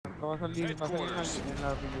Va a salir en la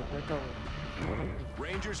biblioteca,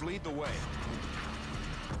 güey. Rangers lead the way.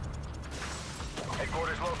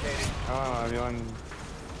 Headquarters located. Ah, avión.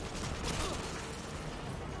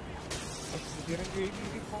 ¿Quieren que ir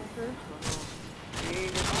con ustedes o no?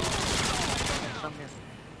 Sí, yo también.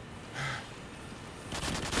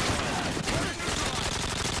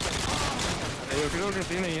 Yo creo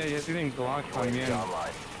que ya tienen Glock también.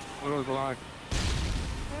 Puro Glock.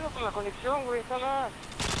 Pero con la conexión, güey, está la...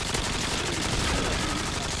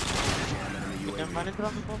 Van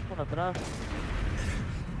entrando todos por atrás.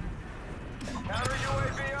 Counter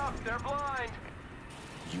UAV up, they're blind.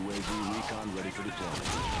 UAV recon ready for deployment.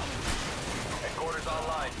 Headquarters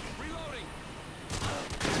online. Reloading.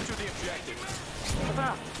 Capture the objective.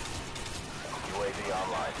 UAV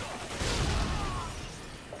online.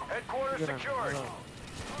 Headquarters secured.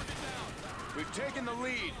 Target down. We've taken the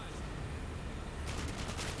lead.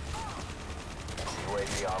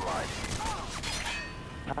 UAV online.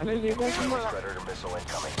 Dale, llega como la... Predator missile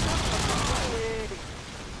incoming.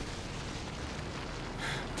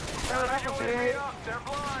 UAV up, they're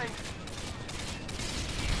blind.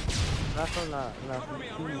 Rato la...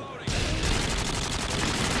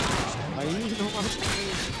 Ahí, no mames.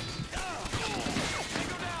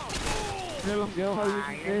 Me lo envió a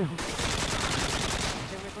alguien. ¿Qué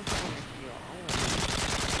me con su conexión?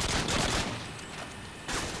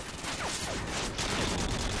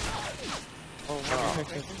 Oh, wow.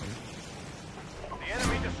 The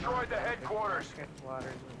enemy destroyed the headquarters.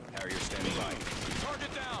 Harrier standing by.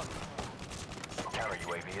 Target down. Counter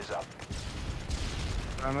UAV is up.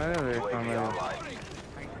 UAV online.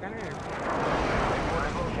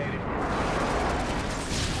 Headquarters located.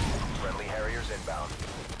 Friendly Harriers inbound.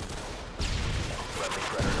 Friendly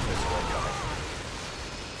Predator missile incoming.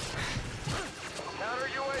 Counter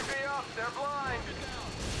UAV up, they're blind.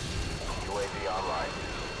 UAV online.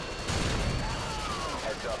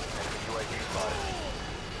 Heads up, enemy UAV spotted.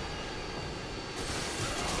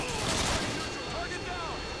 Target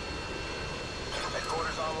down.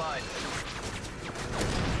 Headquarters online.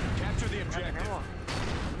 Capture the objective.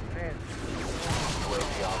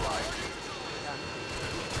 UAV online.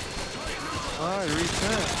 Ah,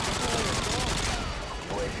 reset.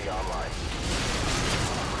 UAV online.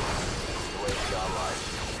 UAV online.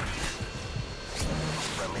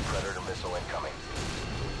 Friendly Predator missile incoming.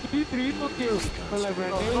 Triple kill con la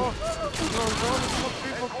grenade.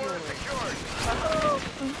 Headquarters secured.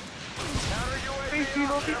 Counter UAV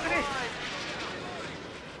online.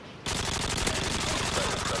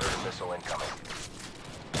 Predator missile incoming.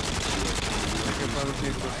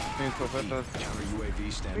 Counter UAV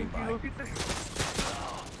standing by.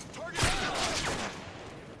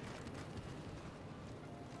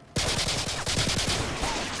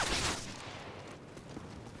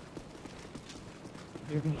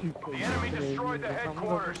 The enemy destroyed the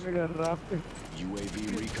headquarters. UAV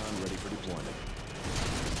recon ready for deployment.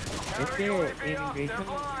 Es que en Invasion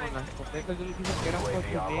con las escopetas yo les dije que era un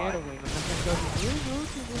cocinero, güey. No me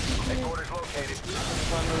hacen Headquarters located.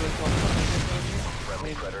 cuando les compré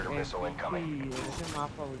Friendly Predator missile incoming. en ese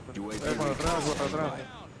mapa, güey. UAV Por atrás, por atrás.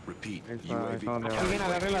 Repeat. Está, UAV. está donde va. Alguien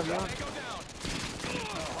agarre el avión.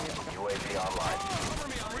 UAV online. Cover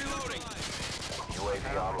me, I'm reloading. UAV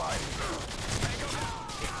online.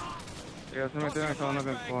 Ya se metieron acá uno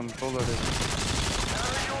con dólares.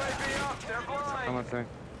 Counter UAV up, they're blind. Cámate.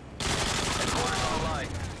 Headquarters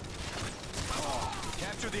online.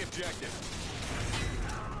 Capture the objective.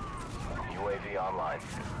 UAV online.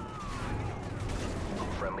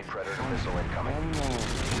 Friendly Predator missile incoming.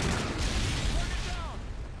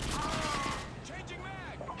 Changing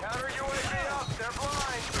mag. Counter UAV up, they're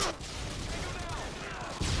blind.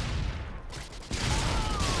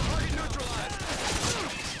 Target neutralized.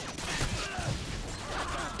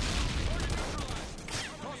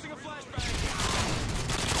 Tossing a flashbang.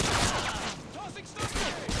 Tossing stun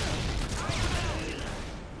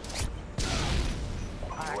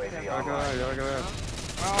UAV Look at online. that, look at that.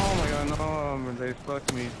 Oh my god, no, they stuck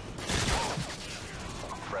me.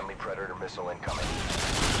 Friendly Predator missile incoming.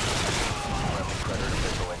 Friendly Predator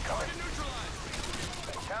missile incoming.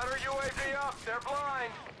 Counter UAV up, they're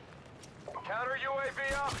blind. Counter UAV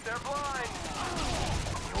up, they're blind.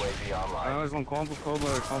 UAV online. Ah, es un combo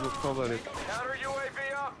cover. Counter UAV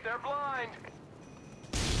up, they're blind.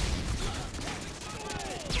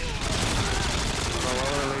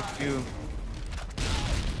 HQ.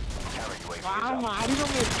 Counter UAV Ah, is up. Mario, no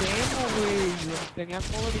me temo, güey. Tenía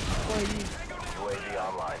todo el equipo ahí. UAV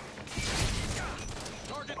online.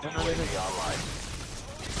 Target UAV online.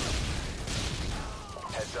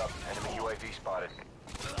 Heads up, enemy UAV spotted.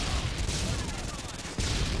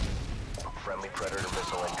 Friendly Predator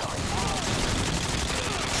missile incoming.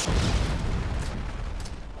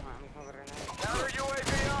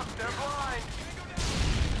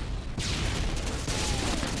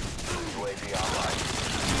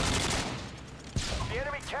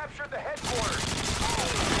 captured the headquarters.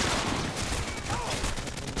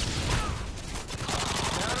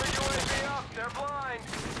 Counter UAV up. They're blind.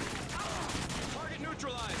 Target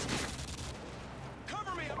neutralized.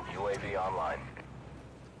 Cover me. UAV online.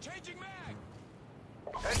 Changing mag.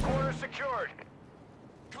 Headquarters secured.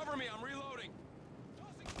 Cover me. I'm reloading.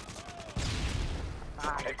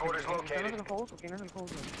 Headquarters ¿Quién es located. el host? ¿Quién es el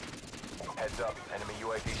host? Heads up. Enemy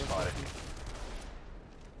UAV spotted.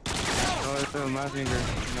 No, este es Mazinger.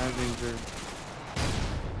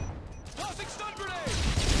 Tossing stun grenade.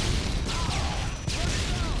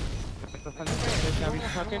 Está saliendo de aviso,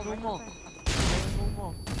 saquen humo. Saquen humo.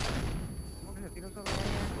 ¿Cómo que se tira sobre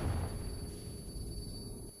ella?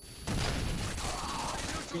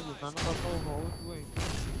 Sí, gusano para todo host, güey.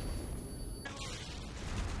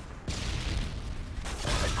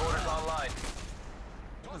 Headquarters online.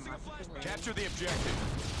 Tossing a flashbang. Capture the objective.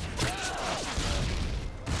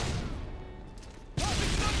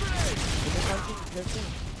 Tossing stun grenade. ¿Qué le falta?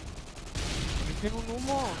 Dicen un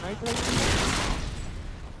humo, nadie trae humo.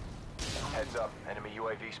 Heads up. Enemy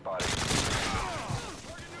UAV spotted.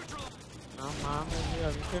 Target neutralized. No mames,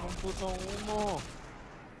 güey, dicen un puto humo.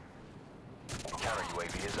 Counter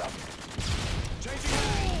UAV is up. Changing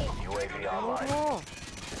mag. UAV ¿Qué online. humo?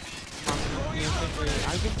 Mames, güey,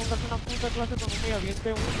 alguien póngase una puta clase con humo y aviente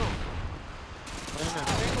uno. Buena.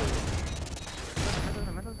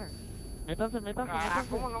 Métanse.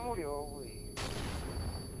 ¿Cómo no murió, güey?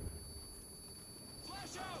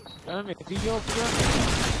 Flash out. Ya me metí yo, cúbranme.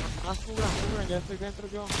 Más cubran, ya estoy dentro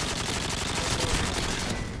yo.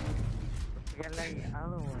 Ya le he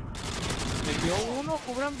guiado, güey. Me dio uno,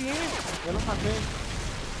 cubran bien. Ya lo maté.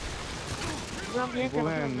 Cubran bien, que no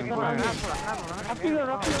se me meta Cubran. nadie. Rápido. UAV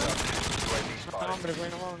No, spotted. hombre, güey,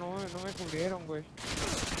 no me cubrieron, güey.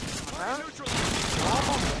 Target neutralized. No,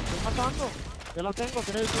 estoy matando. Ya lo tengo,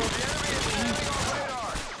 3, 2.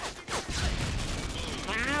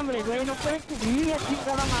 Hombre, güey, no pueden cubrir aquí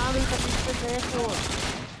cada madre, también pendejos.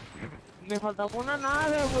 Me faltaba una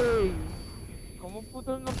nada, güey. ¿Cómo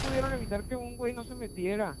putos no pudieron evitar que un güey no se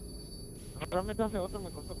metiera? Ahora métanse otro,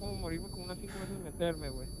 me costó como morirme como unas 5 veces meterme,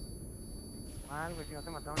 güey. Mal, güey, si no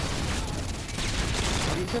te mataron.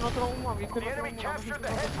 Avienten otro humo, avienten otro humo. No sé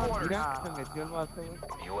si mira, se metió el vato, güey.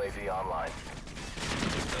 UAV online.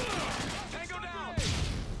 Tango down.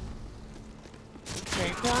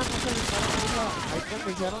 Venga, no se dispararon nada. Ahí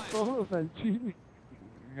cambiaron todos al chile.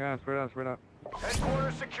 Yeah, spread out.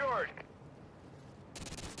 Headquarters secured.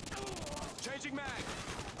 Changing mag.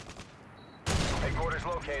 Headquarters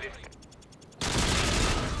located.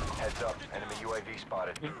 Heads up. Enemy UAV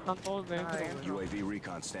spotted. Están todos dentro, güey. UAV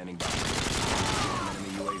recon standing by.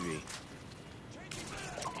 Enemy UAV.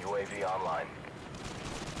 UAV online.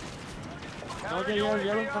 No,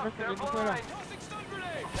 ya lo están escondiendo fuera. Tossing stun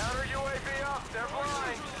grenade. Counter UAV up. They're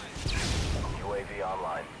blind. UAV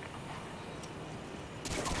online.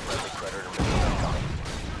 Friendly predator missile incoming.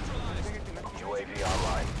 UAV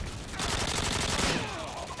online.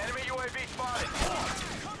 Enemy UAV spotted.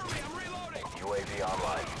 Cover me. I'm reloading. UAV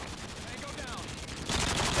online. Tango down.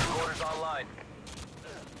 Headquarters online.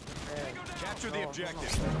 Tango down. Capture the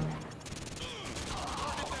objective.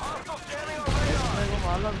 Hostile scanning on radar. Traigo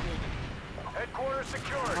balas, güey. Headquarters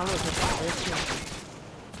secured. Malos, se parece.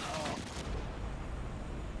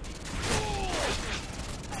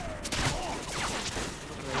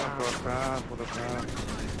 Por acá.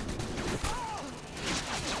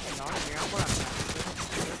 No, me llegan por acá.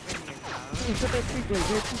 Ese es épico, ya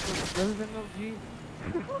se ven los G.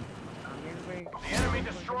 También, güey. The enemy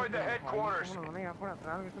destroyed the headquarters. ¿Cómo nos van a llegar por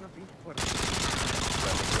atrás? Es una pinche puerta.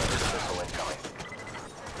 Friendly predator missile incoming.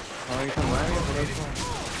 Ahí está nadie, por eso.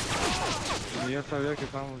 Y ya sabía que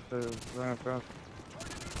estábamos atrás.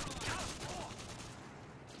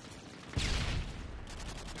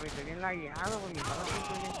 Güey, estoy bien lagueado, güey. Mi mano no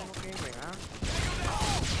estoy bien cómo quiere llegar.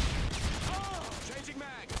 Changing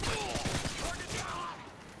mag. Target down.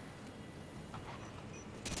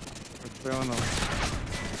 Espero no.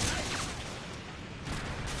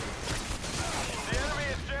 The enemy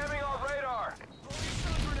is jamming on radar. Throwing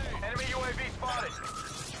stun grenade. Enemy UAV spotted.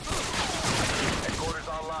 Headquarters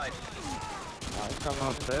online.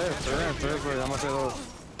 No sé, pero ya maté 2.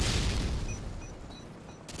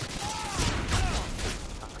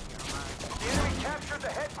 The enemy captured the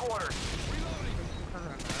headquarters.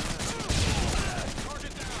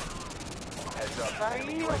 Target down. Heads up.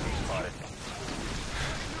 Enemy UAV spotted.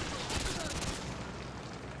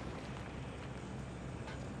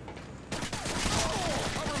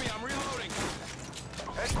 Cover me. I'm reloading.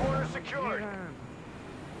 Headquarters secured.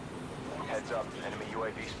 Heads up. Enemy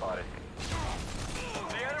UAV spotted.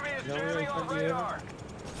 The enemy is Ya, güey, jamming está on bien. radar.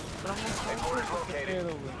 Headquarters located. Pero,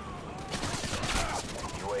 güey.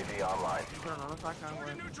 pero no lo sacan, güey.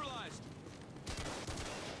 Target neutralized.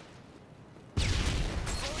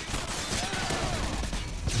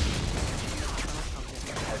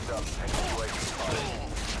 Heads up, enemy UAV spotted.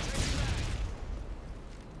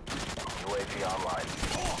 UAV online.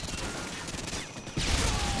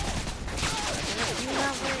 Mira,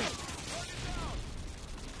 güey.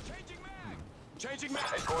 Changing mag. Changing mag.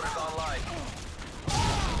 Headquarters online.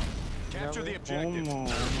 Capture the objective. ¿Cómo?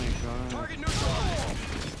 Oh my god. Target neutralized.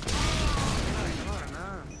 No,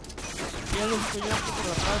 nada. Ya lo estoy llevando por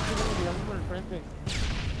atrás, y lo mirando por el frente.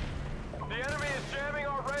 The enemy is jamming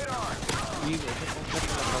our radar. Sí, güey, ese compa se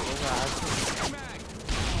la pagó gato. Changing mag.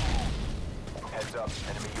 Heads up,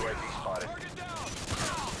 enemy UAV spotted. Target down.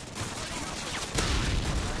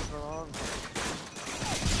 Ay, Rob.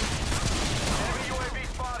 Enemy UAV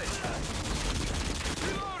spotted.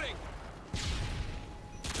 Reloading.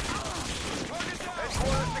 Target down.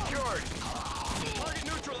 Headquarters secured. Target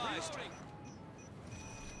neutralized.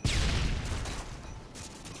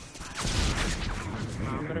 No,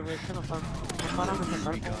 hombre, güey, es que no paran de sacar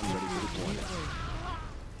con Recon ready for deployment.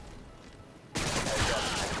 Heads up,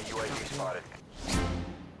 enemy UAV spotted.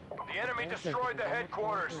 The enemy destroyed the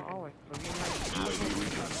headquarters. No, güey, estoy bien UAV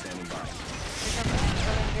recon standing by.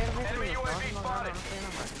 Enemy UAV spotted.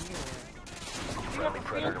 Friendly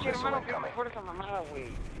predator missile incoming. Por esa mamada, güey.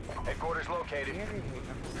 Headquarters located.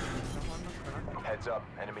 Heads up,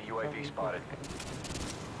 enemy UAV spotted.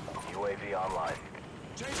 UAV online.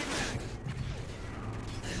 Changing mag.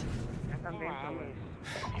 Ya están dentro, güey.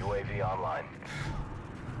 UAV online.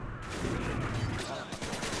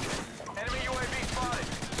 Enemy UAV spotted.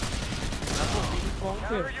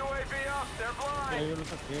 Counter UAV up, they're Ya blind. yo lo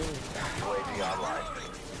saqué, güey. UAV online.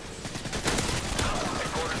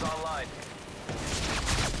 Headquarters online.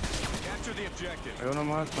 Capture the objective. Hay uno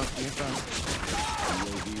más, Marquita.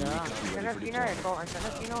 UAV Ya, recon está en la ready for esquina de deployment. todo, está en la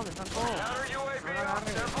esquina donde están todos. Counter UAV up,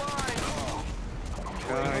 they're blind.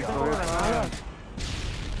 Ay, UAV estoy online. parado.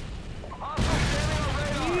 Hostile jamming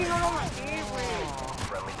our Sí, radar. no lo maté, güey.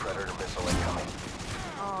 Friendly predator missile incoming.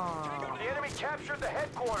 Ah, The enemy captured the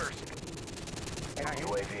headquarters. era él.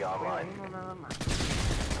 UAV Era online. uno nada más.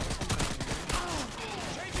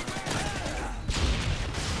 Changing mag.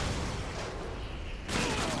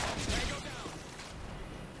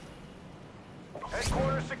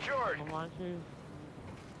 Headquarters secured. No manches.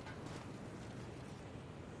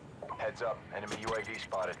 Heads up, enemy UAV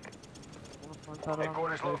spotted. Unos cuantos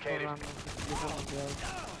Headquarters hablando, located. hablando,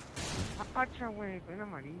 apacha, güey, estoy en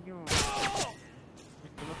amarillo.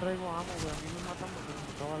 Yo no traigo amo, güey, a mí me matan porque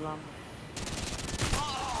me estaba hablando.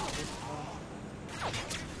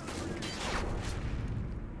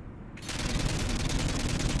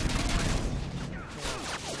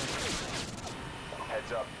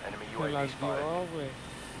 Heads up, enemy Se UAV las spotted. dio, güey.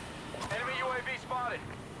 Enemy UAV spotted.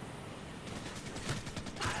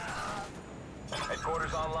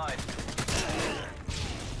 Headquarters online.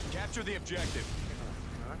 Capture the objective.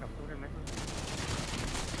 Nada, captúrenme.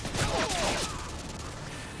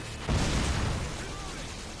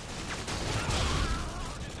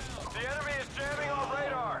 The enemy is jamming our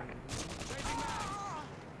radar.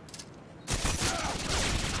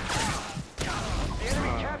 The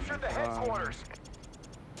enemy captured the headquarters.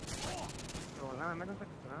 Pero nada, me dejas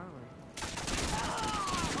capturar, güey.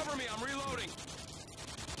 Cover me, I'm reloading.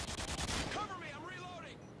 Cover me, I'm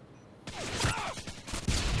reloading.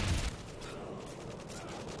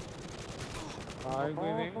 Ay,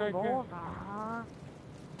 güey, venga, que...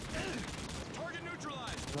 Target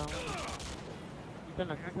neutralized.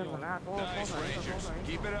 Quítenla, quítenla. Todos, Nice, todos ahí, Rangers. todos ahí.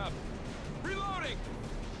 Keep it up. Reloading.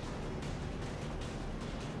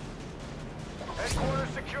 Headquarters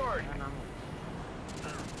secured. Ganamos.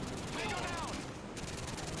 Tango down.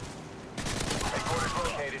 Headquarters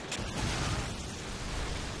located.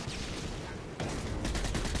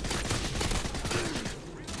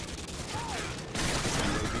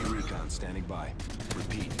 UAV recon standing by.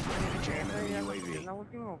 Repeat. Jam enemy ¿Es UAV. la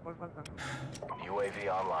última o cuál falta? UAV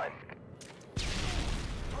online.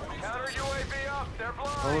 Counter UAV up, they're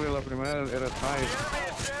Oh, blind. que la primera era The tight. enemy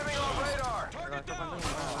is jamming our radar. Target down.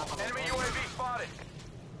 Enemy UAV spotted.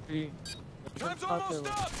 Sí. Time's Empate, almost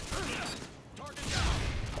güey. up. Target down.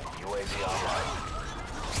 UAV online.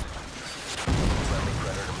 Friendly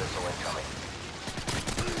predator missile incoming.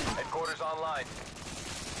 Headquarters online.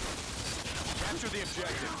 Capture the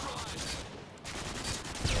objective.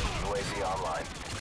 UAV online.